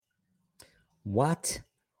What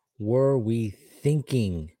were we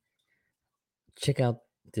thinking? Check out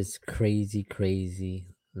this crazy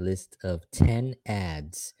list of 10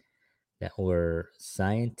 ads that were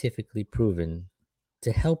scientifically proven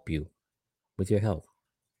to help you with your health.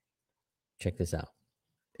 Check this out.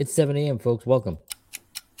 It's 7 a.m., folks. Welcome.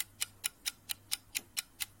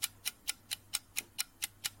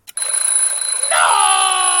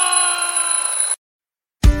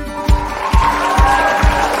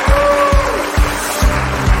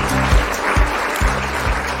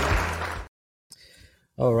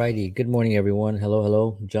 Alrighty. Good morning, everyone.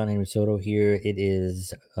 Hello. John Henry Soto here. It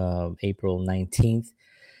is April 19th,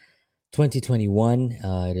 2021.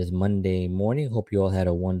 It is Monday morning. Hope you all had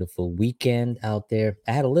a wonderful weekend out there.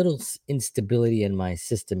 I had a little instability in my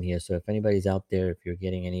system here. So if anybody's out there, if you're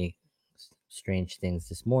getting any strange things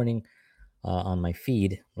this morning on my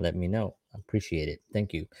feed, let me know. I appreciate it.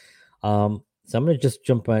 Thank you. So I'm going to just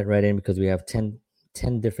jump right in because we have 10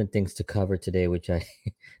 different things to cover today, which I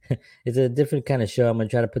it's a different kind of show. I'm going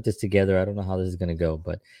to try to put this together. I don't know how this is going to go,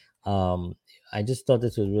 but I just thought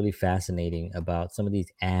this was really fascinating about some of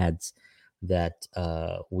these ads that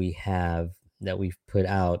we've put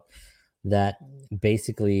out that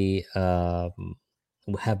basically have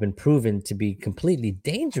been proven to be completely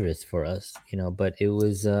dangerous for us, but it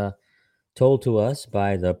was told to us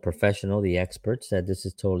by the professional, the experts, that this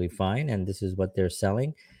is totally fine and this is what they're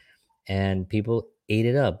selling, and people ate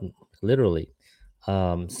it up, literally.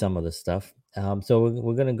 Some of the stuff. So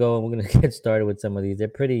we're gonna go and we're gonna get started with some of these. They're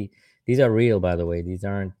pretty. These are real, by the way. These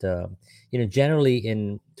aren't. Generally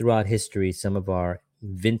in throughout history, some of our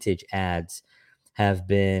vintage ads have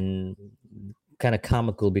been kind of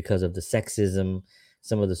comical because of the sexism,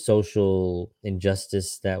 some of the social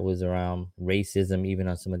injustice that was around, racism, even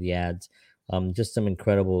on some of the ads. Just some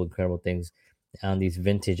incredible things on these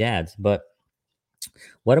vintage ads. But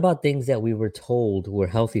what about things that we were told were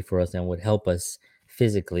healthy for us and would help us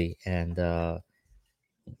physically, and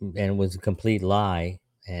was a complete lie,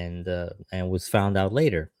 and was found out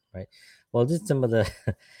later, right? Well, just some of the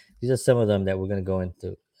these are some of them that we're going to go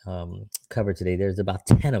into cover today. There's about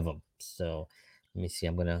 10 of them. So let me see.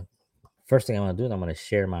 First thing I'm going to do is I'm going to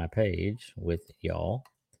share my page with y'all.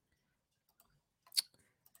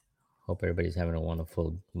 Hope everybody's having a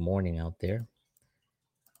wonderful morning out there.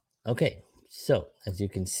 Okay, so as you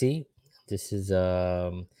can see, this is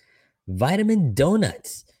vitamin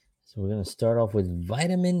donuts. So we're going to start off with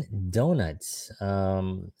vitamin donuts.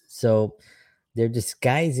 So they're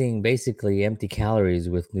disguising basically empty calories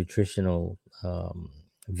with nutritional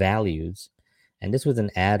values. And this was an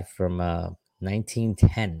ad from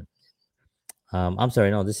 1910. I'm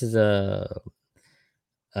sorry, no, this is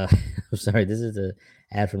I'm sorry, this is an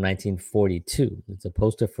ad from 1942. It's a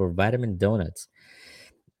poster for vitamin donuts.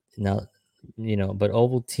 Now, but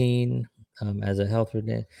Ovaltine as a health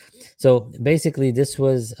routine. So basically, this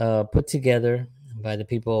was put together by the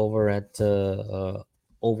people over at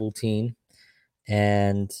Ovaltine,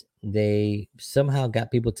 and they somehow got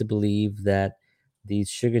people to believe that these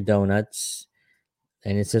sugar donuts,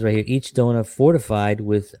 and it says right here, each donut fortified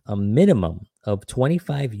with a minimum of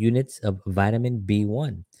 25 units of vitamin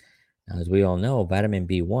B1. Now, as we all know, vitamin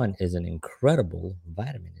B1 is an incredible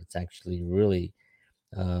vitamin. It's actually really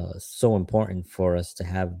so important for us to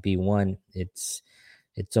have B1. It's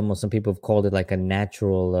almost, some people have called it like a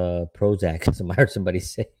natural Prozac. I heard somebody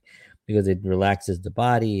say, because it relaxes the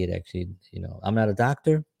body. It actually, I'm not a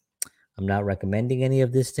doctor. I'm not recommending any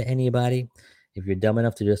of this to anybody. If you're dumb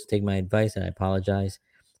enough to just take my advice, and I apologize,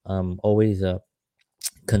 always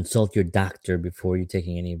consult your doctor before you're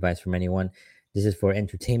taking any advice from anyone. This is for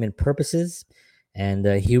entertainment purposes. And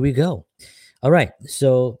here we go. All right.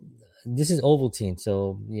 So this is Ovaltine.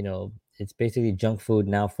 So, it's basically junk food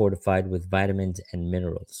now fortified with vitamins and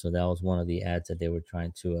minerals. So that was one of the ads that they were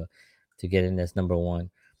trying to get in as number one.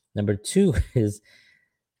 Number two is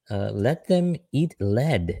let them eat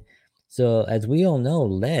lead. So as we all know,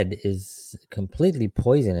 lead is completely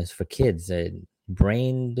poisonous for kids.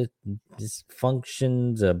 Brain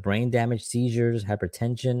dysfunctions, brain damage, seizures,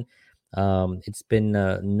 hypertension. It's been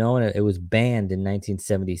known, it was banned in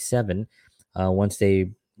 1977 once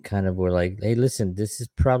they kind of were like, hey, listen, this is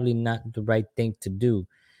probably not the right thing to do.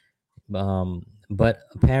 But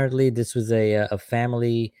apparently this was a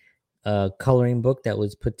family coloring book that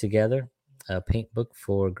was put together, a paint book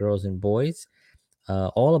for girls and boys,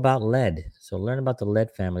 all about lead. So learn about the lead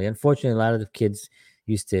family. Unfortunately, a lot of the kids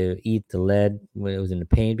used to eat the lead when it was in the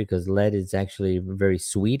paint, because lead is actually very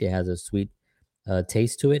sweet. It has a sweet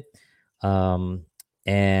taste to it.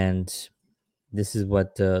 And this is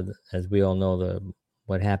what, as we all know,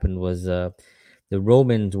 what happened was The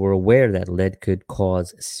Romans were aware that lead could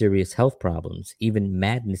cause serious health problems, even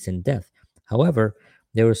madness and death. However,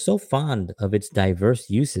 they were so fond of its diverse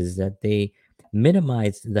uses that they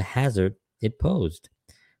minimized the hazard it posed.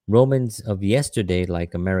 Romans of yesterday,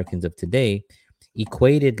 like Americans of today,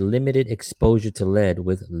 equated limited exposure to lead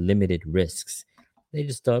with limited risks. They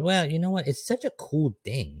just thought, well, you know what? It's such a cool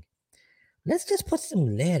thing. Let's just put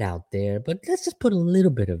some lead out there, but let's just put a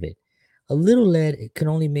little bit of it. A little lead, it can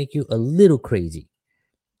only make you a little crazy.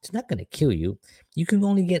 It's not going to kill you. You can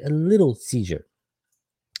only get a little seizure.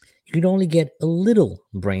 You can only get a little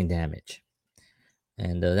brain damage.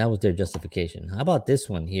 And that was their justification. How about this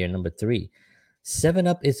one here, number 3? 7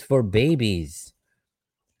 Up is for babies.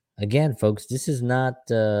 Again, folks, this is not,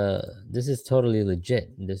 this is totally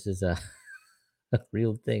legit. This is a, a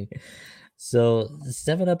real thing. So,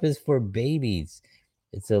 7 Up is for babies.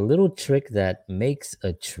 It's a little trick that makes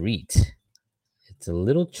a treat. It's a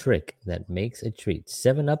little trick that makes a treat.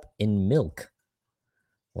 7 Up in milk.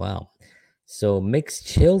 Wow. So mix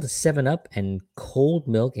chilled 7 Up and cold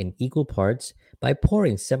milk in equal parts by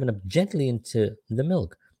pouring 7 Up gently into the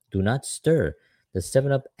milk. Do not stir. The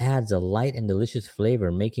 7 Up adds a light and delicious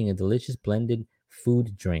flavor, making a delicious blended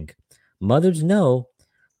food drink. Mothers know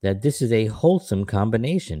that this is a wholesome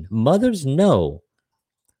combination. Mothers know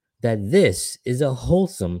that this is a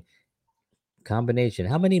wholesome combination.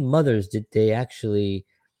 How many mothers did they actually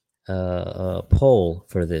poll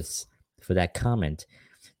for this, for that comment?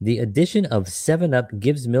 The addition of 7 Up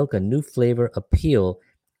gives milk a new flavor appeal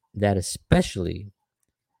that especially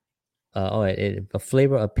a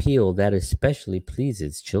flavor appeal that especially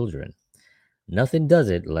pleases children. Nothing does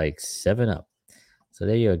it like 7 Up. So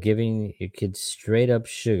there you are, giving your kids straight up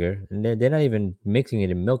sugar. And they're not even mixing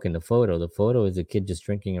it in milk in the photo. The photo is a kid just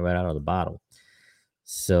drinking it right out of the bottle.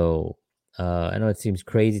 So I know it seems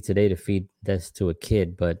crazy today to feed this to a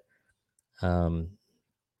kid, but um,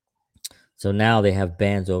 so now they have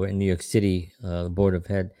bans over in New York City. The Board of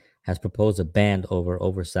Head has proposed a ban over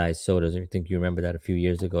oversized sodas. I think you remember that a few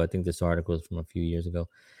years ago. I think this article is from a few years ago,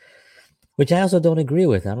 which I also don't agree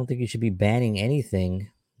with. I don't think you should be banning anything.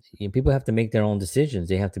 People have to make their own decisions.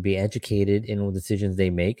 They have to be educated in the decisions they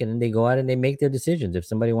make, and then they go out and they make their decisions. If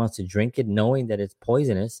somebody wants to drink it knowing that it's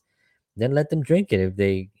poisonous, then let them drink it. If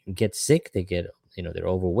they get sick, they get, they're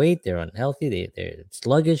overweight, they're unhealthy, they're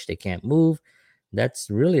sluggish, they can't move. That's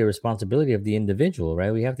really a responsibility of the individual,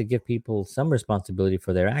 right? We have to give people some responsibility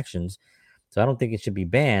for their actions. So I don't think it should be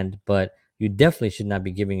banned, but you definitely should not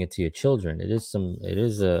be giving it to your children. It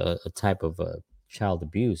is a type of child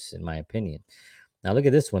abuse, in my opinion. Now look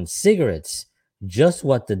at this one: cigarettes, just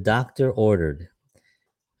what the doctor ordered.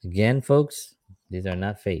 Again, folks, these are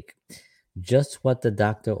not fake. Just what the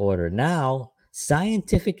doctor ordered. Now,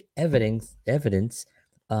 scientific evidence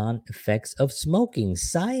on effects of smoking.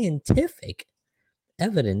 Scientific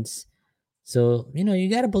evidence. So, you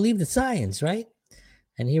got to believe the science, right?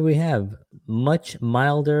 And here we have much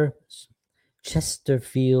milder.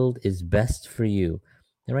 Chesterfield is best for you.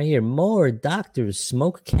 And right here, more doctors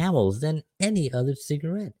smoke Camels than any other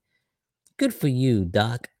cigarette. Good for you,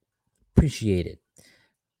 doc. Appreciate it.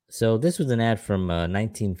 So this was an ad from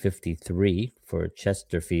 1953 for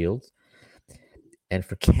Chesterfield and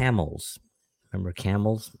for Camels. Remember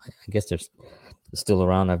Camels? I guess they're still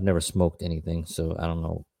around. I've never smoked anything, so I don't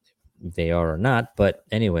know if they are or not. But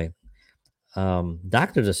anyway,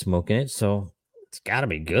 doctors are smoking it, so it's got to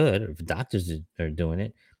be good if doctors are doing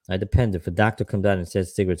it. It depends. If a doctor comes out and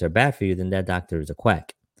says cigarettes are bad for you, then that doctor is a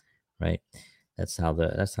quack, right? That's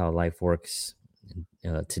how life works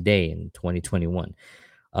today in 2021.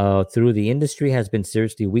 Through the industry has been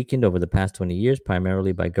seriously weakened over the past 20 years,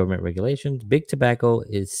 primarily by government regulations. Big Tobacco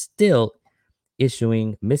is still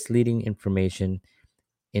issuing misleading information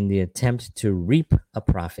in the attempt to reap a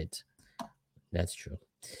profit. That's true.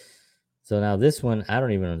 So now this one, I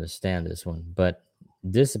don't even understand this one, but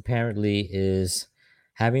this apparently is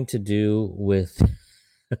having to do with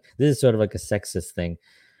this is sort of like a sexist thing.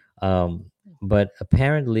 But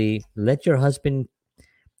apparently, let your husband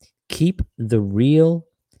keep the real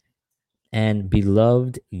and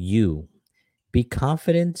beloved you. Be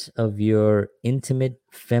confident of your intimate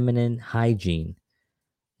feminine hygiene,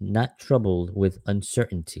 not troubled with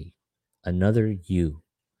uncertainty. Another you.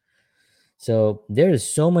 So there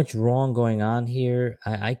is so much wrong going on here.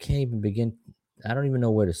 I can't even begin. I don't even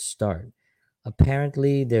know where to start.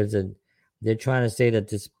 Apparently, they're trying to say that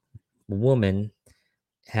this woman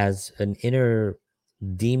has an inner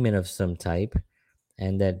demon of some type,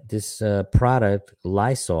 and that this product,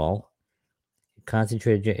 Lysol,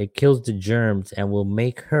 concentrated, it kills the germs and will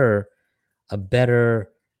make her a better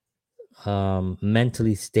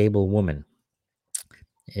mentally stable woman.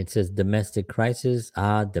 It says domestic crisis,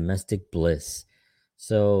 domestic bliss.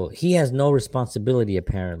 So he has no responsibility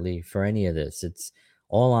apparently for any of this. It's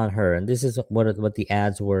all on her. And this is what the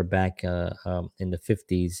ads were back in the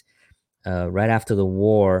 50s, right after the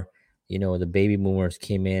war. The baby boomers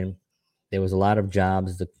came in. There was a lot of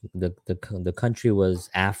jobs. The country was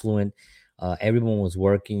affluent. Everyone was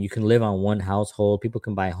working. You can live on one household. People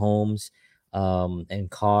can buy homes and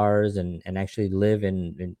cars and actually live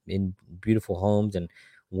in beautiful homes and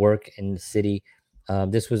work in the city.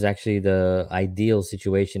 This was actually the ideal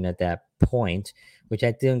situation at that point, which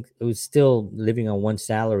I think it was still living on one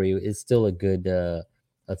salary is still a good a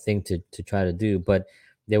thing to try to do. But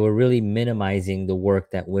they were really minimizing the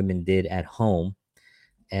work that women did at home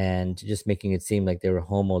and just making it seem like they were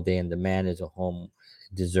home all day, and the man is a home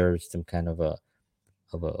deserves some kind of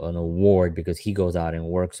an award because he goes out and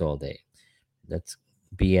works all day. That's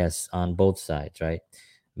BS on both sides, right?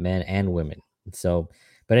 Men and women. So,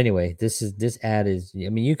 but anyway, this ad is. I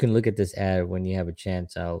mean, you can look at this ad when you have a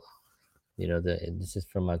chance. This is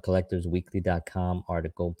from a collectorsweekly.com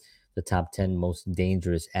article, the top 10 most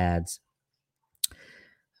dangerous ads.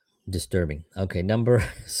 Disturbing. Okay, number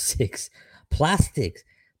 6, plastics.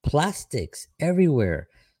 Plastics everywhere.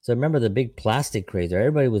 So remember the big plastic craze.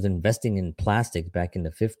 Everybody was investing in plastics back in the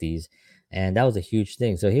 50s, and that was a huge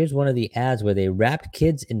thing. So here's one of the ads where they wrapped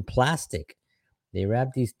kids in plastic. They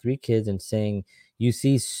wrapped these 3 kids and saying, "You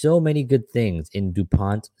see so many good things in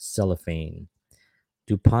DuPont cellophane."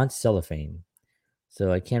 DuPont cellophane.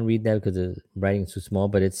 So I can't read that because the writing is too small,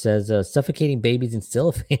 but it says suffocating babies in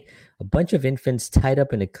cellophane. A bunch of infants tied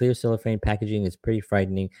up in a clear cellophane packaging is pretty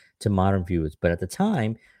frightening to modern viewers. But at the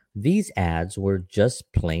time, these ads were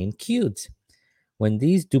just plain cute. When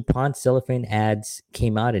these DuPont cellophane ads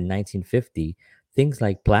came out in 1950, things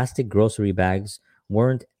like plastic grocery bags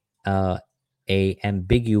weren't uh, a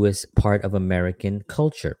ambiguous part of American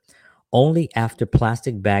culture. Only after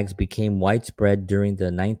plastic bags became widespread during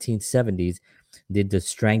the 1970s did the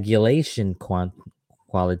strangulation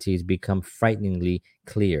qualities become frighteningly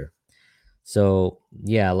clear. So,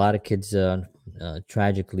 yeah, a lot of kids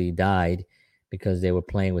tragically died because they were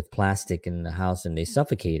playing with plastic in the house and they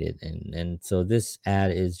suffocated. And so this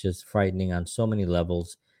ad is just frightening on so many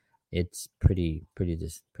levels. It's pretty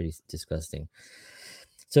disgusting.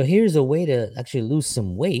 So here's a way to actually lose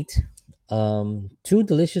some weight. 2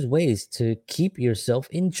 delicious ways to keep yourself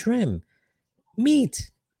in trim.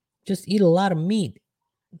 Meat. Just eat a lot of meat.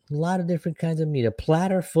 A lot of different kinds of meat. A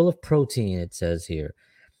platter full of protein, it says here.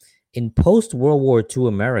 In post World War II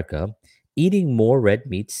America, eating more red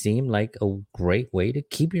meat seemed like a great way to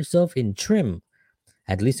keep yourself in trim,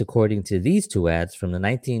 at least according to these 2 ads from the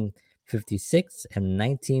 1956 and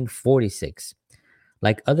 1946.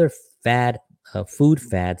 Like other food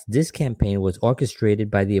fads, this campaign was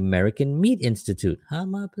orchestrated by the American Meat Institute. How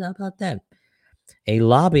about that? A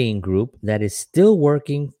lobbying group that is still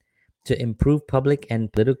working to improve public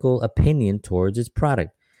and political opinion towards its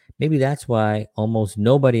product. Maybe that's why almost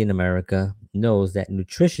nobody in America knows that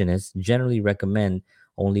nutritionists generally recommend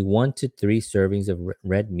only 1 to 3 servings of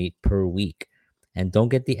red meat per week. And don't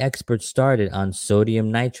get the experts started on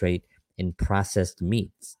sodium nitrate in processed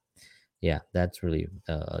meats. Yeah, that's really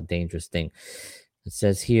a dangerous thing. It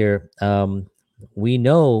says here, we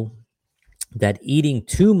know that eating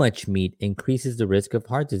too much meat increases the risk of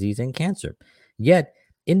heart disease and cancer. Yet,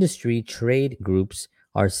 industry trade groups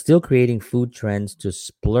are still creating food trends to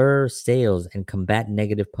spur sales and combat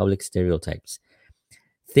negative public stereotypes.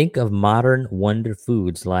 Think of modern wonder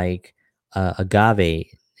foods like agave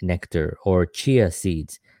nectar or chia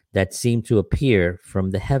seeds that seem to appear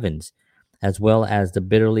from the heavens, as well as the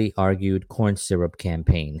bitterly argued corn syrup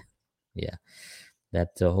campaign. Yeah, that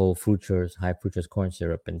whole fructose, high fructose corn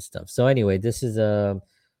syrup and stuff. So anyway, this is and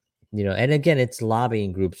again, it's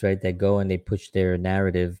lobbying groups, right, that go and they push their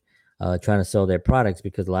narrative, trying to sell their products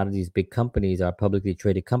because a lot of these big companies are publicly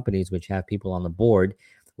traded companies, which have people on the board,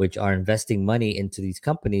 which are investing money into these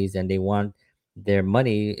companies, and they want their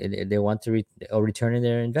money, they want to a return in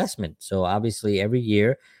their investment. So obviously, every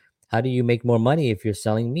year, how do you make more money if you're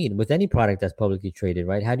selling meat with any product that's publicly traded,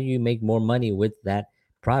 right? How do you make more money with that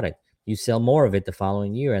product? You sell more of it the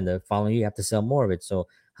following year, and the following year you have to sell more of it. So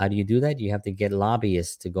how do you do that? You have to get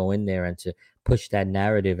lobbyists to go in there and to push that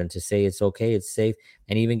narrative and to say it's okay, it's safe,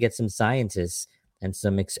 and even get some scientists and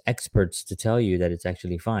some experts to tell you that it's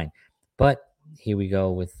actually fine. But here we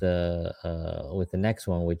go with the next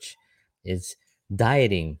one, which is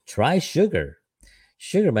dieting. Try sugar.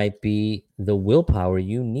 Sugar might be the willpower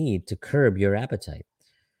you need to curb your appetite.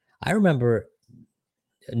 I remember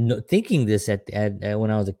thinking this at when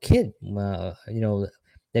I was a kid.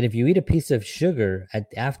 that if you eat a piece of sugar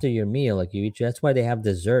after your meal, like you eat, that's why they have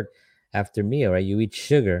dessert after meal, right? You eat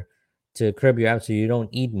sugar to curb your appetite so you don't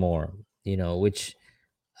eat more, which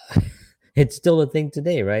it's still a thing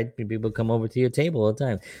today, right? People come over to your table all the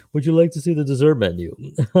time. Would you like to see the dessert menu?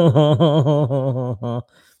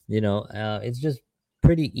 It's just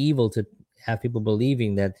pretty evil to have people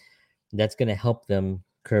believing that that's going to help them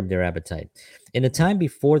curb their appetite. In a time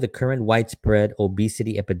before the current widespread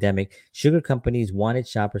obesity epidemic, sugar companies wanted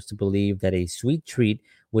shoppers to believe that a sweet treat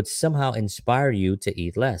would somehow inspire you to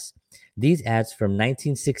eat less. These ads from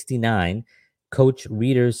 1969 coach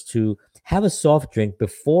readers to have a soft drink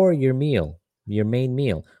before your meal, your main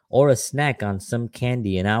meal, or a snack on some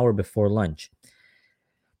candy an hour before lunch.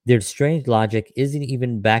 Their strange logic isn't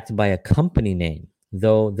even backed by a company name,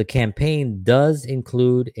 though the campaign does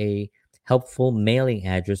include a helpful mailing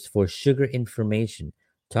address for sugar information.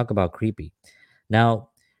 Talk about creepy. Now,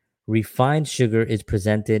 refined sugar is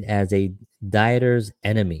presented as a dieter's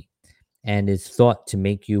enemy and is thought to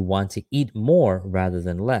make you want to eat more rather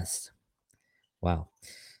than less. Wow.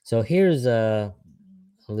 So here's a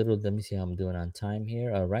little, let me see how I'm doing on time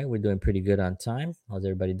here. All right, we're doing pretty good on time. How's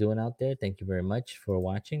everybody doing out there? Thank you very much for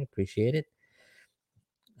watching. Appreciate it.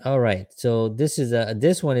 All right, so this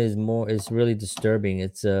one is really disturbing.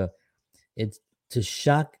 It's to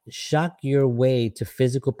shock your way to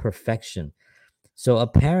physical perfection. So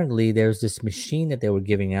apparently there's this machine that they were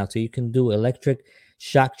giving out so you can do electric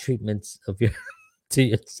shock treatments of your to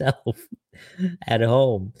yourself at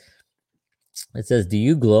home. It says, "Do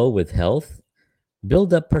you glow with health?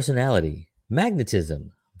 Build up personality,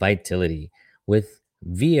 magnetism, vitality with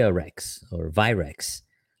Virex,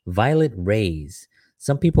 violet rays.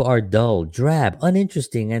 Some people are dull, drab,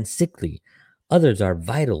 uninteresting, and sickly. Others are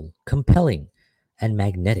vital, compelling, and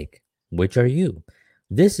magnetic. Which are you?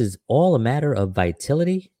 This is all a matter of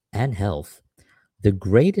vitality and health. The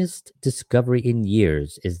greatest discovery in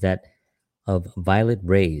years is that of violet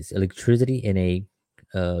rays, electricity in a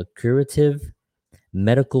curative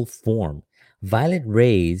medical form. Violet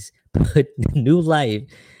rays put new life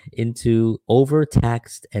into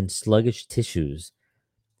overtaxed and sluggish tissues,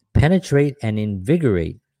 penetrate and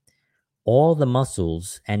invigorate all the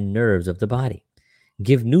muscles and nerves of the body,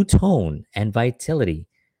 give new tone and vitality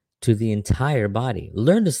to the entire body.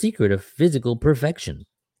 Learn the secret of physical perfection."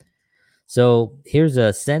 So here's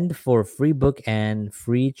a send for free book and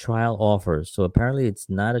free trial offers. So apparently it's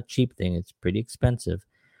not a cheap thing, it's pretty expensive.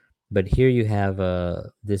 But here you have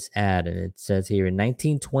this ad, and it says here in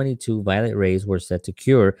 1922, violet rays were said to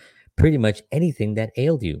cure pretty much anything that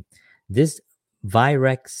ailed you. This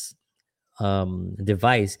Virex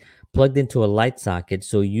device plugged into a light socket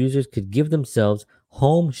so users could give themselves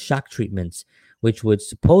home shock treatments, which would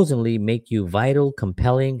supposedly make you vital,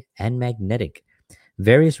 compelling, and magnetic.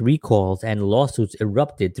 Various recalls and lawsuits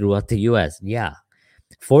erupted throughout the US. Yeah,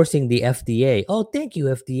 forcing the FDA. Oh, thank you,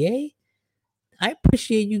 FDA. I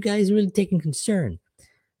appreciate you guys really taking concern.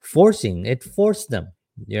 It forced them,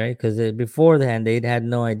 right? Because beforehand they'd had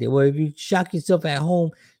no idea. Well, if you shock yourself at home,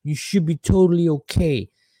 you should be totally okay.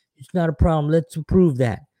 It's not a problem. Let's prove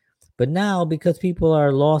that. But now, because people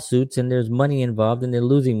are lawsuits and there's money involved and they're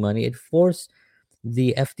losing money, it forced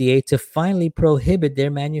the FDA to finally prohibit their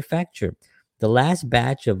manufacture. The last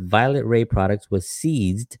batch of Violet Ray products was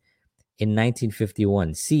seized in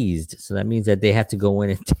 1951. Seized, so that means that they had to go in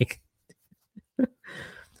and take.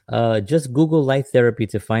 Just Google light therapy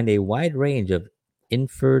to find a wide range of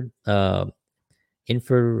infrared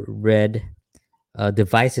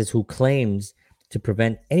devices who claims to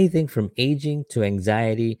prevent anything from aging to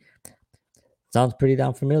anxiety. Sounds pretty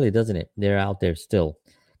damn familiar, doesn't it? They're out there still.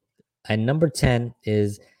 And number 10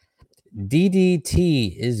 is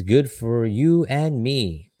DDT is good for you and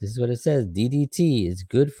me. This is what it says. DDT is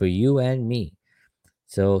good for you and me.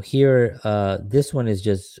 So here, this one is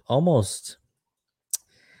just almost.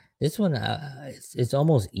 This one, it's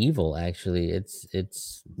almost evil. Actually,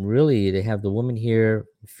 it's really, they have the woman here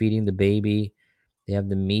feeding the baby. They have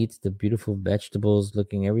the meat, the beautiful vegetables,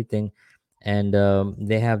 looking everything, and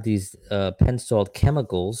they have these pen salt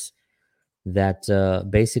chemicals that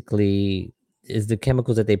basically is the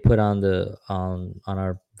chemicals that they put on the on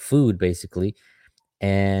our food, basically,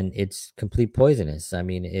 and it's complete poisonous. I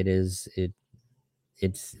mean, it's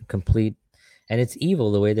complete, and it's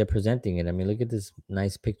evil the way they're presenting it. I mean, look at this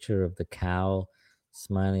nice picture of the cow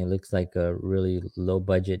smiling. It looks like a really low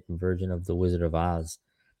budget version of the Wizard of Oz,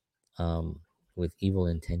 with evil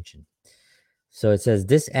intention. So it says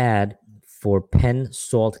this ad for Penn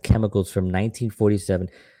Salt Chemicals from 1947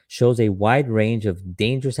 shows a wide range of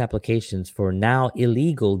dangerous applications for now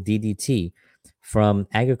illegal DDT, from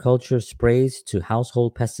agriculture sprays to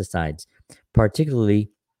household pesticides,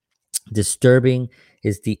 particularly Disturbing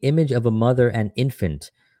is the image of a mother and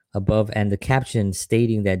infant above, and the caption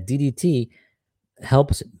stating that DDT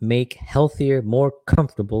helps make healthier, more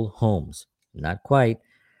comfortable homes. Not quite.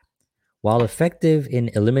 While effective in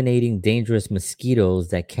eliminating dangerous mosquitoes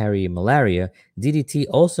that carry malaria, DDT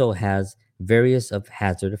also has various of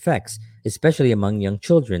hazard effects, especially among young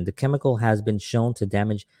children. The chemical has been shown to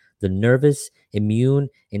damage the nervous, immune,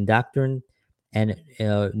 endocrine, and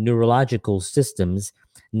neurological systems,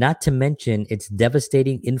 not to mention its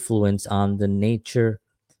devastating influence on the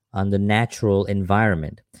natural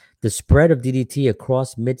environment. The spread of DDT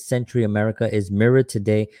across mid-century America is mirrored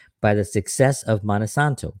today by the success of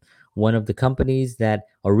Monsanto, one of the companies that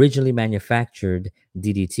originally manufactured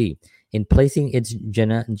DDT, in placing its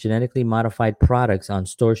genetically modified products on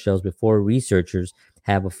store shelves before researchers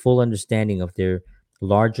have a full understanding of their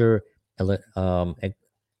larger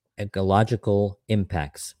ecological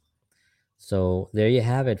impacts. So there you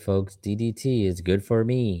have it, folks. DDT is good for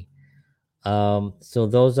me. So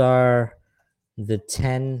those are the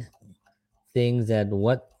 10 things that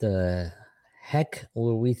what the heck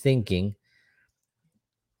were we thinking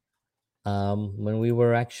when we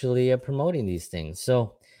were actually promoting these things.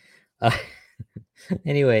 So uh,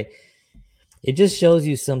 anyway, it just shows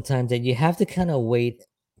you sometimes that you have to kind of wait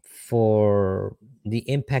for the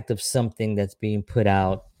impact of something that's being put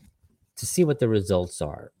out to see what the results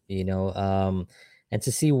are, and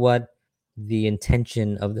to see what the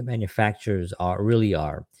intention of the manufacturers are really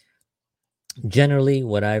are. Generally,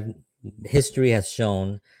 what I've history has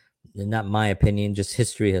shown, not my opinion, just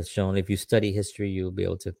history has shown. If you study history, you'll be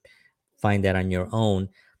able to find that on your own.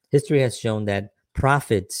 History has shown that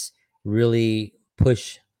profits really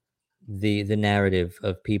push the narrative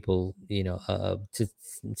of people, to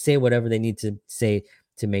say whatever they need to say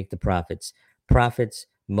to make the profits. Profits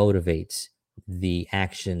motivates the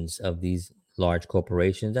actions of these large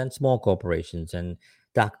corporations and small corporations and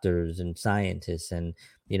doctors and scientists, and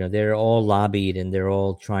they're all lobbied and they're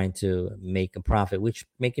all trying to make a profit, which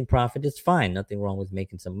making profit is fine. Nothing wrong with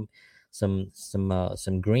making some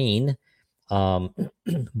green, um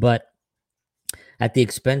but at the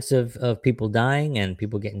expense of people dying and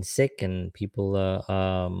people getting sick and people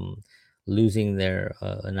losing their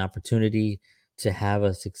an opportunity to have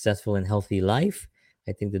a successful and healthy life.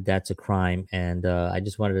 I think that that's a crime, and I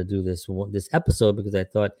just wanted to do this episode because I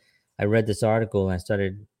thought I read this article and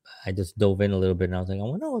I just dove in a little bit and I was like, I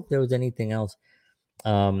wonder if there was anything else.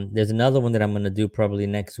 There's another one that I'm going to do probably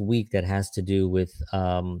next week that has to do with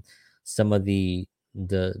some of the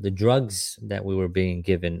drugs that we were being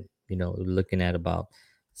given, looking at about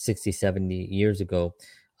 60, 70 years ago.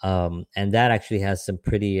 And that actually has some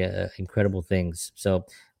pretty incredible things. So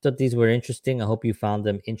I thought these were interesting. I hope you found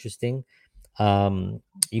them interesting.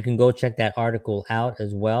 You can go check that article out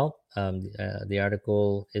as well. The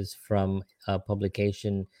article is from a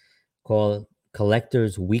publication called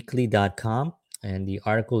collectorsweekly.com, and the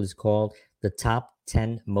article is called The Top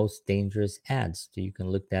 10 Most Dangerous Ads. So you can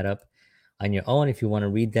look that up on your own if you want to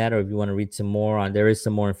read that, or if you want to read some more on, there is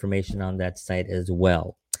some more information on that site as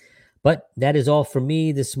well. But that is all for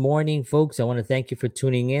me this morning, folks. I want to thank you for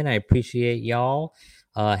tuning in. I appreciate y'all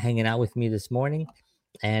hanging out with me this morning,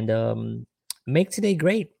 and make today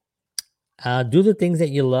great. Do the things that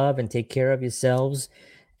you love and take care of yourselves.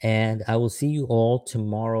 And I will see you all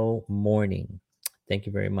tomorrow morning. Thank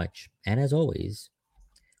you very much. And as always,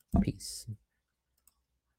 peace.